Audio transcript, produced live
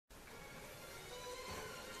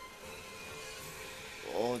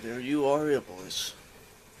there you are, Iblis.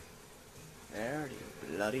 There you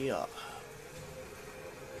bloody are.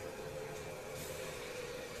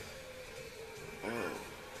 Oh.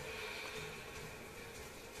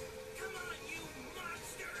 Come on, you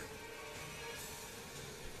monster!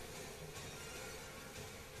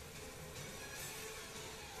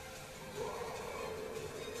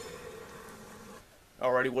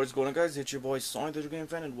 Alrighty, what is going on, guys? It's your boy Sonic the Game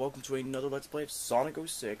Fan, and welcome to another Let's Play of Sonic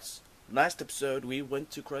 06. Last episode, we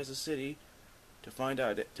went to Crisis City to find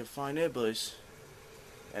Iblis,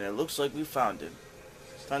 and it looks like we found him.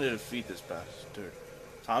 It's time to defeat this bastard.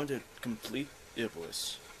 Time to complete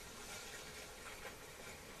Iblis.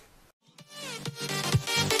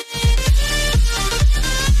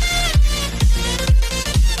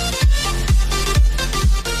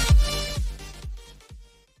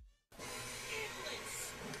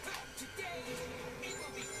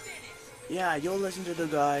 Yeah, you'll listen to the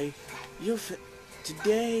guy.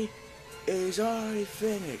 Today is already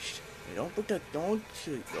finished. You don't put the don't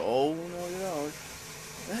shoot. Oh no, you don't.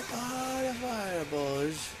 Let all the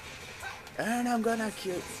fireballs, and I'm gonna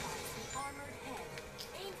kill.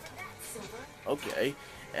 Okay,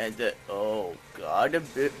 and oh god, a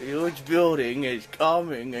huge building is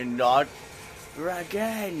coming, and not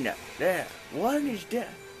again. There, one is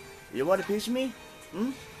dead. You want a piece of me?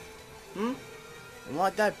 You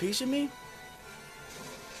want that piece of me?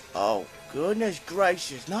 Oh, goodness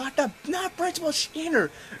gracious. Not Principal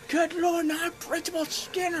Skinner. Good Lord, not Principal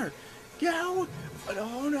Skinner. Get out.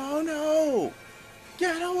 No, no, no.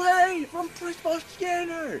 Get away from Principal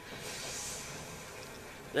Skinner.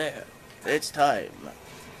 There. It's time.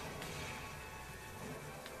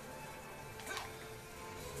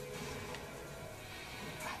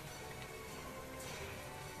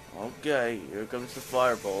 Okay, here comes the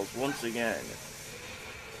fireballs once again.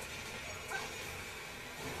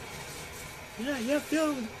 Yeah, you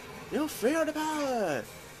feel the power.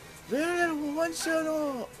 Feel it once and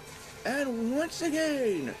all, and once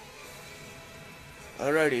again.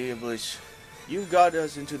 Alrighty, Iblis, you got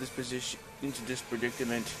us into this position, into this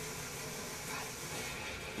predicament.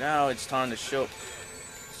 Now it's time to show.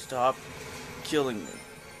 Stop killing me.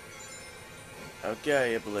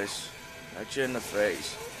 Okay, Iblis, that's you in the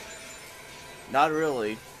face. Not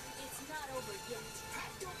really. It's not over yet.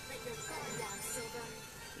 Don't let your guard down, Silver.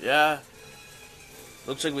 Yeah.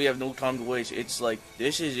 Looks like we have no time to waste. It's like,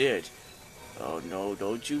 this is it. Oh no,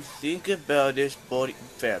 don't you think about this, buddy.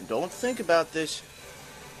 Fam, don't think about this.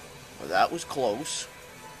 Well, that was close.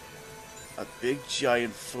 A big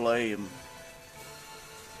giant flame.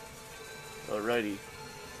 Alrighty.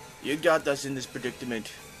 You got us in this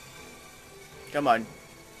predicament. Come on.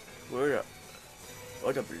 What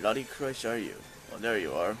the bloody Christ are you? Oh, there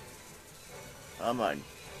you are. Come on.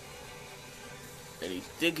 And you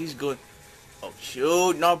think he's going... Oh,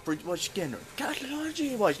 shoot, not Principal Skinner.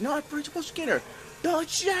 Technology was not Principal Skinner. Don't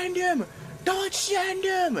send him. Don't send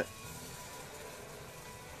him.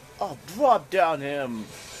 Oh, drop down him.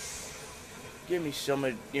 Give me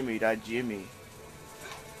that Jimmy.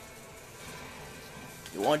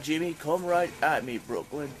 You want Jimmy? Come right at me,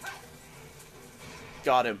 Brooklyn.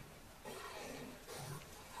 Got him.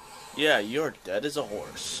 Yeah, you're dead as a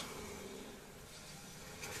horse.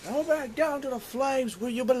 Go back down to the flames where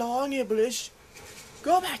you belong, Iblis.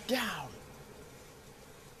 Go back down.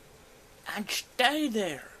 And stay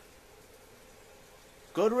there.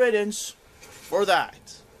 Good riddance for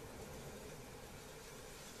that.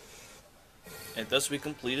 And thus we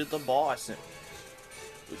completed the boss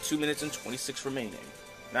with 2 minutes and 26 remaining.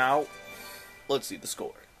 Now, let's see the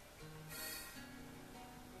score.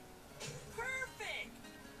 Perfect!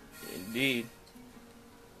 Indeed.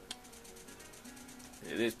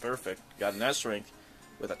 It is perfect. Got an S rank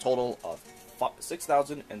with a total of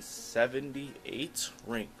 6,078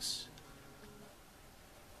 rings.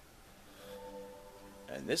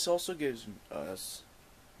 And this also gives us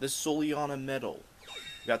the Soliana medal.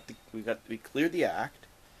 We cleared the act,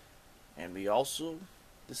 and we also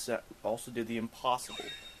did the impossible.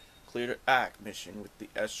 Cleared act mission with the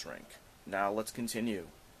S rank. Now let's continue.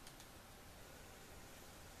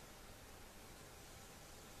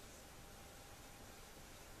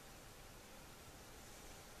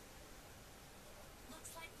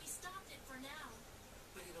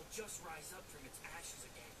 Just rise up from its ashes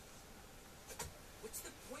again. What's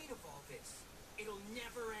the point of all this? It'll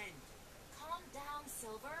never end. Calm down,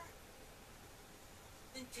 Silver.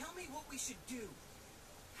 Then tell me what we should do.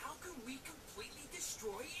 How can we completely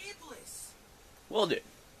destroy Iblis? Well then,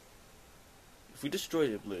 if we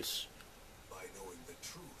destroy Iblis... By knowing the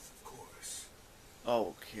truth, of course.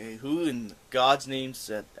 Okay, who in God's name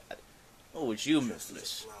said that? Oh, it's you, Just as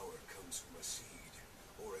Iblis. a flower comes from a seed,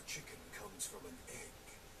 or a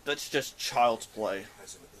That's just child's play.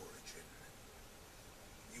 Has an origin.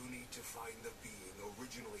 You need to find the being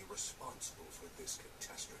originally responsible for this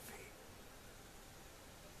catastrophe.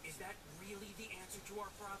 Is that really the answer to our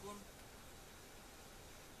problem?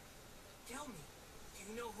 Tell me,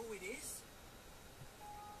 do you know who it is?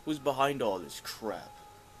 Who's behind all this crap?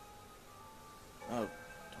 Oh,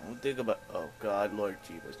 don't think about... Oh, God, Lord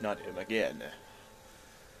Jesus, not him again.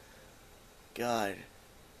 God,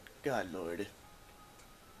 Lord.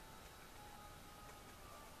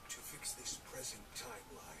 To fix this present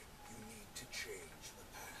timeline, you need to change the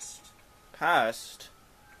past. Past?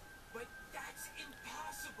 But that's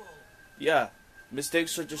impossible. Yeah,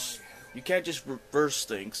 mistakes are just... You can't just reverse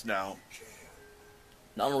things now. You can.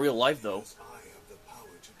 Not in real life, though. Because I have the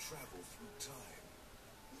power to travel through time.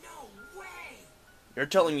 No way! You're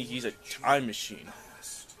telling me he's a time machine.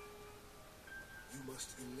 Past. You must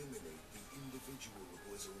eliminate the individual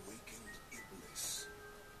who has awakened Iblis.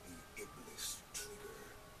 The Iblis trigger.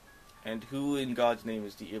 And who in God's name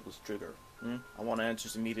is the Iblis trigger? I want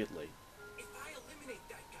answers immediately. If I eliminate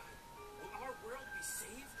that guy, will our world be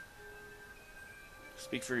saved?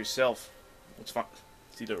 Speak for yourself. It's fine.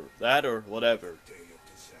 It's either that or whatever. Day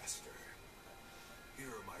of disaster. Here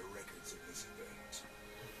are my records of this event.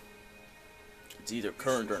 It's either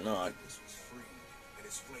current or not. Iblis was freed, and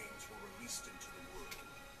his flames were released into the world.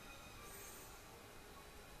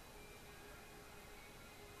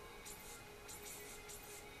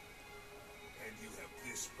 And you have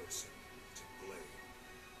this person to blame.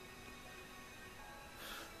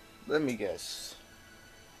 Let me guess.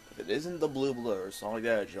 If it isn't the blue blur or something like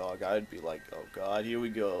that, Jog, I'd be like, oh God, here we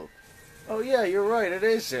go. Oh yeah, you're right, it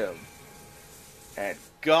is him. And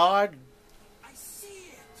God, I see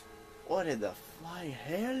it! what in the flying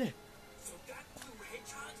hell? So that blue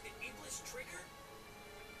hedgehog's the Iblis trigger?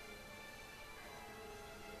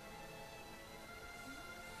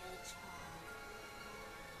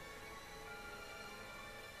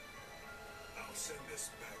 I'll send us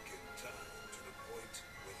back in time to the point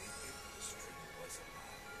when the Iblis trigger was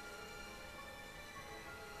alive.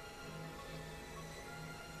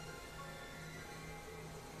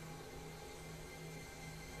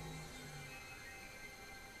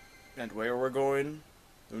 And where we're going,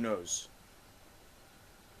 who knows?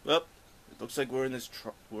 Well, it looks like we're in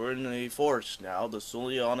we're in the forest now, the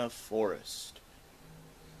Suliana Forest.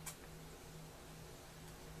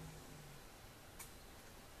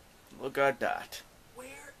 Look at that.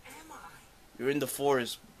 Where am I? You're in the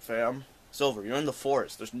forest, fam. Silver, you're in the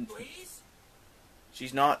forest. Blaze?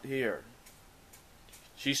 She's not here.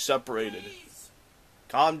 She's separated. Blaze?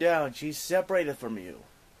 Calm down. She's separated from you.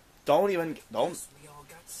 Don't. Guess we all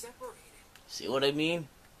got separated. See what I mean?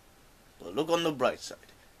 But look on the bright side.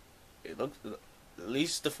 It looks. At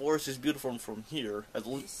least the forest is beautiful from here.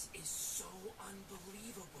 This is so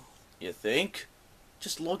unbelievable. You think?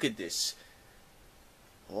 Just look at this.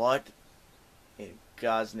 What in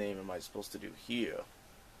God's name am I supposed to do here?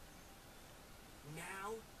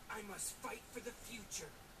 Now I must fight for the future.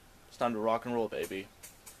 It's time to rock and roll, baby.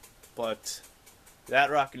 But that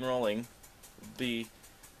rock and rolling will be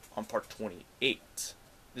on part 28.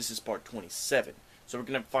 This is part 27. So we're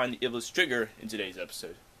going to find the Iblis trigger in today's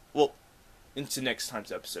episode. Well, into next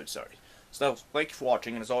time's episode, sorry. So thank you for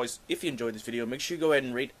watching, and as always, if you enjoyed this video, make sure you go ahead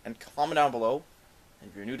and rate and comment down below. And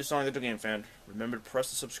if you're new to Sonic the Hedgehog Game fan, remember to press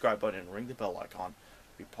the subscribe button and ring the bell icon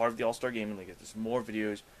to be part of the All-Star Gaming League. There's more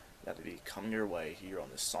videos that will be coming your way here on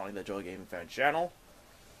the Sonic the Hedgehog Gaming fan channel.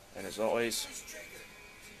 And as always, This trigger.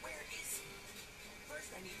 Where is he?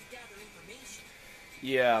 First I need to gather information.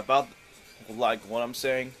 yeah, about like what I'm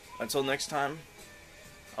saying. Until next time,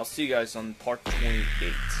 I'll see you guys on part 28.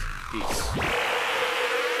 Peace.